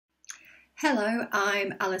Hello,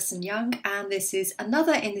 I'm Alison Young, and this is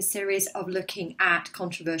another in the series of looking at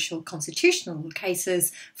controversial constitutional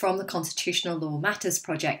cases from the Constitutional Law Matters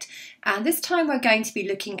project. And this time we're going to be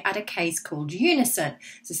looking at a case called UNISON.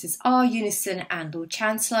 This is our UNISON and Lord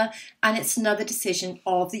Chancellor, and it's another decision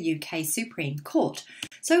of the UK Supreme Court.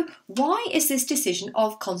 So why is this decision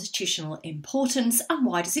of constitutional importance, and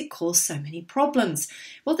why does it cause so many problems?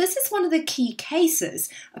 Well, this is one of the key cases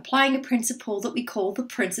applying a principle that we call the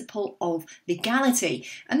principle of legality.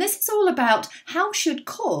 And this is all about how should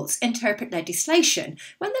courts interpret legislation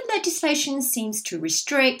when the legislation seems to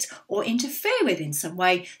restrict or interfere with in some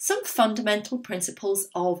way some fundamental principles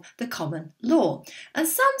of the common law. And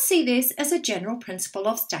some see this as a general principle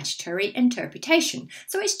of statutory interpretation.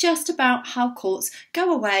 So it's just about how courts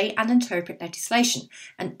go away and interpret legislation.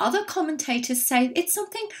 And other commentators say it's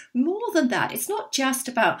something more than that. It's not just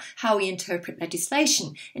about how we interpret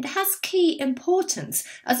legislation. It has key importance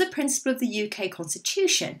as a principle of the UK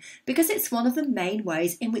Constitution because it's one of the main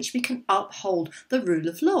ways in which we can uphold the rule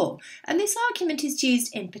of law. And this argument is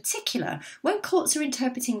used in particular when courts are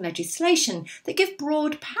interpreting legislation that give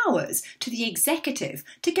broad powers to the executive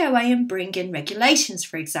to go away and bring in regulations,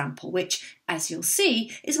 for example, which, as you'll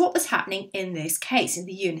see, is what was happening in this case, in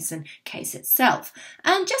the UNISON case itself.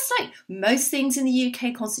 And just like most things in the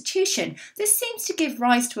UK Constitution, this seems to give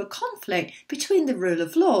rise to a conflict between the rule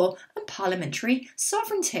of law and parliamentary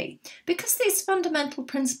sovereignty, because these fundamental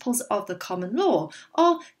principles of the common law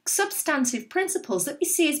are substantive principles that we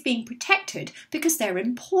see as being protected because they're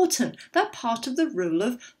important. They're part of the rule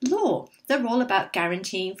of law. They're all about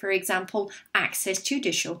guaranteeing, for example, access to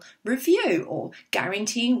judicial review, or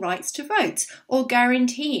guaranteeing rights to vote, or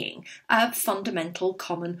guaranteeing fundamental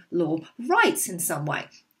common law rights in some way.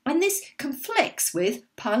 And this conflicts with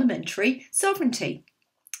parliamentary sovereignty.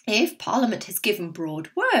 If Parliament has given broad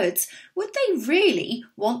words, would they really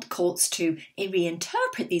want courts to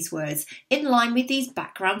reinterpret these words in line with these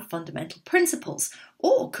background fundamental principles?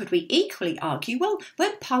 Or could we equally argue, well,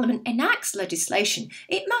 when Parliament enacts legislation,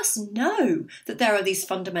 it must know that there are these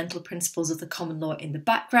fundamental principles of the common law in the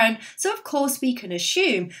background, so of course we can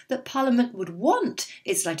assume that Parliament would want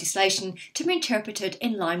its legislation to be interpreted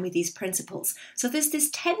in line with these principles. So there's this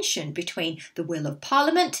tension between the will of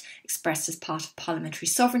Parliament, expressed as part of parliamentary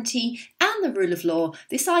sovereignty, and the rule of law,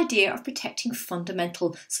 this idea of protecting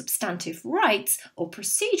fundamental substantive rights or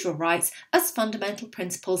procedural rights as fundamental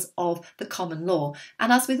principles of the common law.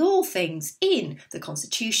 And as with all things in the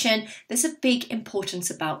Constitution, there's a big importance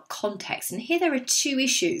about context. And here there are two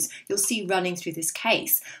issues you'll see running through this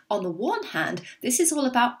case. On the one hand, this is all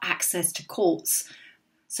about access to courts.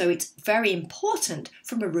 So it's very important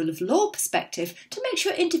from a rule of law perspective to make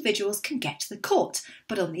sure individuals can get to the court.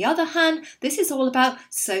 But on the other hand, this is all about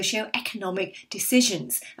socio-economic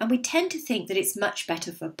decisions. And we tend to think that it's much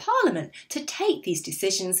better for Parliament to take these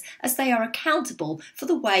decisions as they are accountable for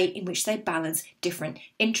the way in which they balance different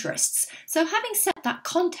interests. So having set that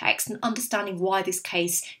context and understanding why this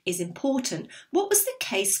case is important, what was the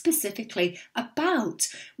case specifically about?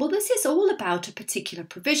 Well, this is all about a particular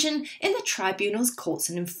provision in the Tribunals, Courts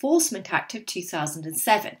and Enforcement Act of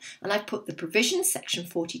 2007, and I've put the provision, section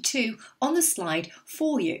 42, on the slide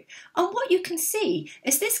for you. And what you can see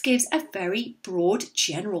is this gives a very broad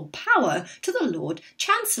general power to the Lord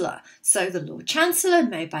Chancellor. So the Lord Chancellor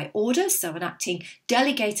may by order, so enacting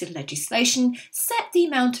delegated legislation, set the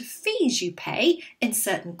amount of fees you pay in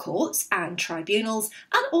certain courts and tribunals,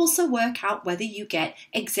 and also work out whether you get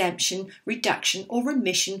exemption, reduction or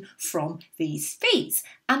remission from these fees.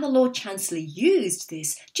 And the Lord Chancellor used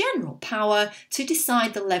this general power to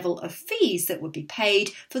decide the level of fees that would be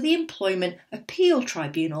paid for the Employment Appeal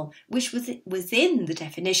Tribunal, which was within the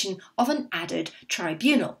definition of an added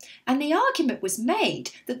tribunal. And the argument was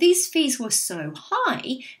made that these fees were so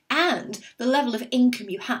high and the level of income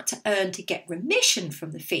you had to earn to get remission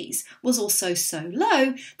from the fees was also so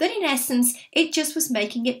low that in essence it just was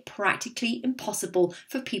making it practically impossible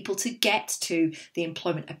for people to get to the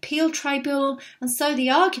Employment Appeal Tribunal. And so the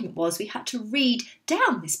argument was we had to read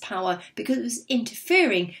down this power because it was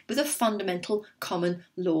interfering with a fundamental common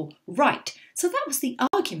law right. So that was the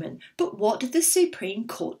argument, but what did the Supreme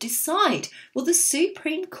Court decide? Well, the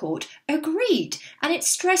Supreme Court agreed, and it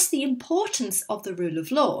stressed the importance of the rule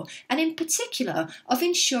of law, and in particular of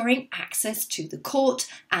ensuring access to the court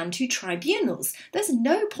and to tribunals. There's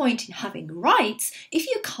no point in having rights if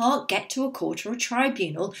you can't get to a court or a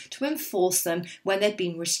tribunal to enforce them when they've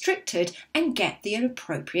been restricted and get the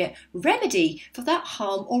appropriate remedy for that without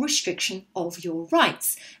harm or restriction of your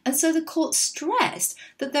rights. And so the court stressed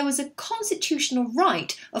that there was a constitutional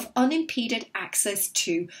right of unimpeded access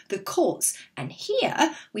to the courts. And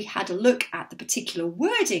here we had a look at the particular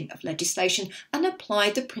wording of legislation and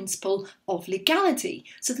applied the principle of legality.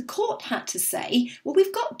 So the court had to say, well,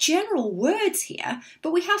 we've got general words here,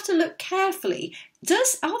 but we have to look carefully.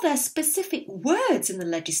 Are there specific words in the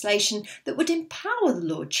legislation that would empower the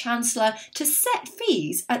Lord Chancellor to set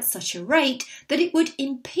fees at such a rate that it would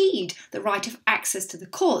impede the right of access to the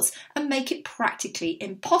courts and make it practically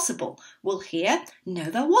impossible? Well, here, no,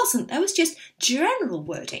 there wasn't. There was just general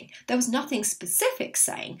wording. There was nothing specific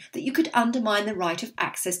saying that you could undermine the right of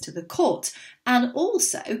access to the court. And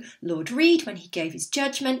also, Lord Reid, when he gave his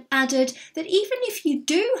judgment, added that even if you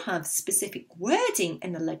do have specific wording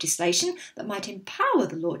in the legislation that might empower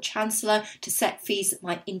the Lord Chancellor to set fees that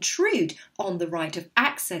might intrude on the right of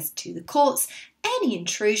access to the courts, any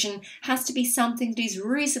intrusion has to be something that is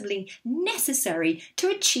reasonably necessary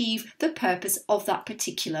to achieve the purpose of that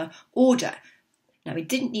particular order. Now, we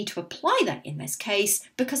didn't need to apply that in this case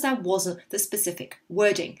because there wasn't the specific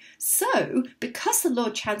wording. So, because the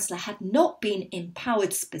Lord Chancellor had not been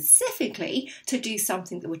empowered specifically to do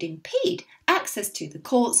something that would impede access to the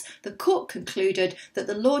courts, the court concluded that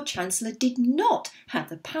the Lord Chancellor did not have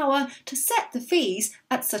the power to set the fees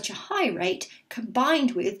at such a high rate,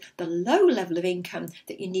 combined with the low level of income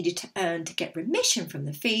that you needed to earn to get remission from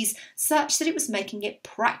the fees, such that it was making it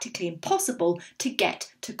practically impossible to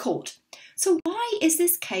get to court. So why is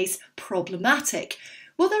this case problematic?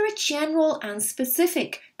 Well, there are general and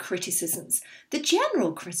specific criticisms. The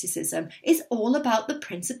general criticism is all about the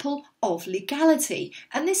principle of legality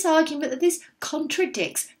and this argument that this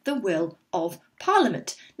contradicts the will of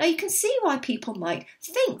Parliament. Now, you can see why people might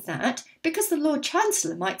think that, because the Lord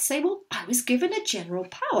Chancellor might say, well, I was given a general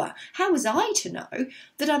power. How was I to know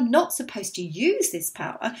that I'm not supposed to use this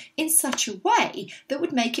power in such a way that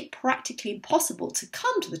would make it practically impossible to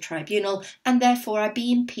come to the tribunal, and therefore I'd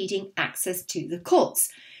be impeding access to the courts?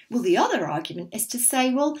 Well, the other argument is to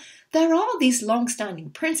say, well, there are these long-standing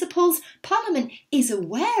principles, Parliament is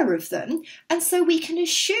aware of them, and so we can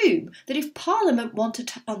assume that if Parliament wanted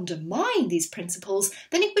to undermine these principles,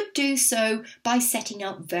 then it would do so by setting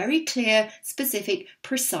out very clear, specific,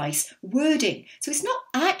 precise wording. So it's not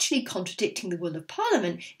actually contradicting the will of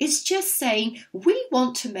Parliament, it's just saying we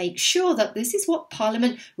want to make sure that this is what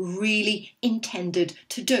Parliament really intended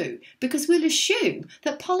to do, because we'll assume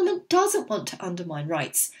that Parliament doesn't want to undermine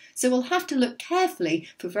rights. So we'll have to look carefully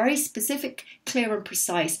for very specific, clear and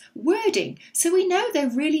precise wording, so we know there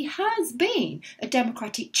really has been a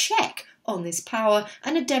democratic check on this power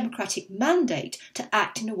and a democratic mandate to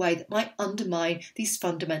act in a way that might undermine these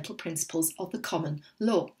fundamental principles of the common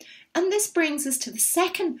law. And this brings us to the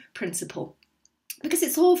second principle, because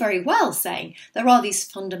it's all very well saying there are these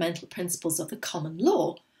fundamental principles of the common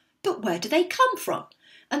law, but where do they come from?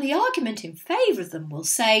 And the argument in favour of them will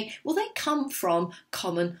say, well, they come from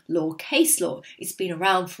common law case law. It's been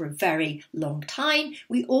around for a very long time.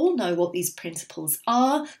 We all know what these principles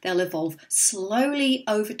are. They'll evolve slowly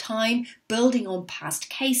over time, building on past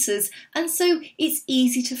cases. And so it's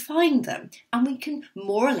easy to find them, and we can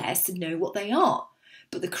more or less know what they are.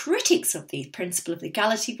 But the critics of the principle of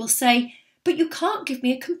legality will say, but you can't give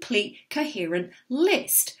me a complete, coherent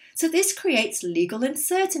list. So this creates legal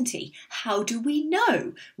uncertainty. How do we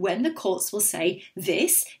know when the courts will say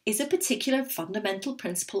this is a particular fundamental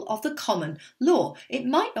principle of the common law? It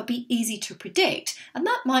might not be easy to predict, and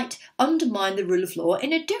that might undermine the rule of law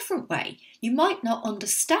in a different way. You might not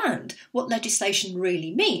understand what legislation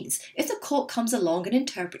really means if the court comes along and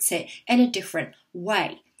interprets it in a different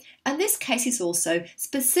way. And this case is also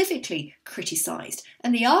specifically criticised,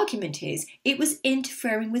 and the argument is it was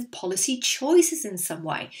interfering with policy choices in some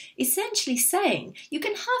way, essentially saying you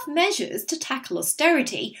can have measures to tackle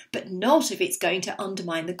austerity, but not if it's going to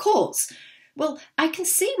undermine the courts. Well, I can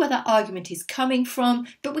see where that argument is coming from,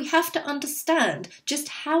 but we have to understand just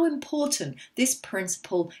how important this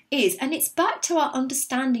principle is. And it's back to our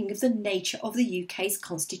understanding of the nature of the UK's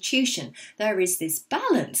constitution. There is this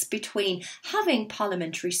balance between having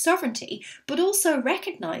parliamentary sovereignty, but also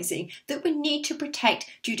recognising that we need to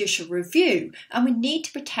protect judicial review, and we need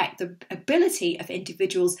to protect the ability of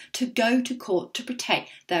individuals to go to court to protect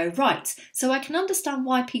their rights. So I can understand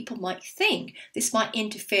why people might think this might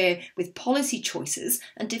interfere with policy choices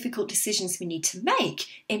and difficult decisions we need to make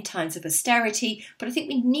in times of austerity, but I think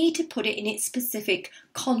we need to put it in its specific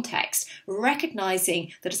context,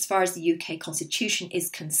 recognising that as far as the UK Constitution is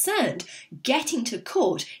concerned, getting to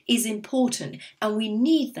court is important, and we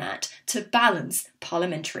need that to balance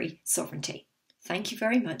parliamentary sovereignty. Thank you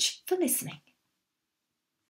very much for listening.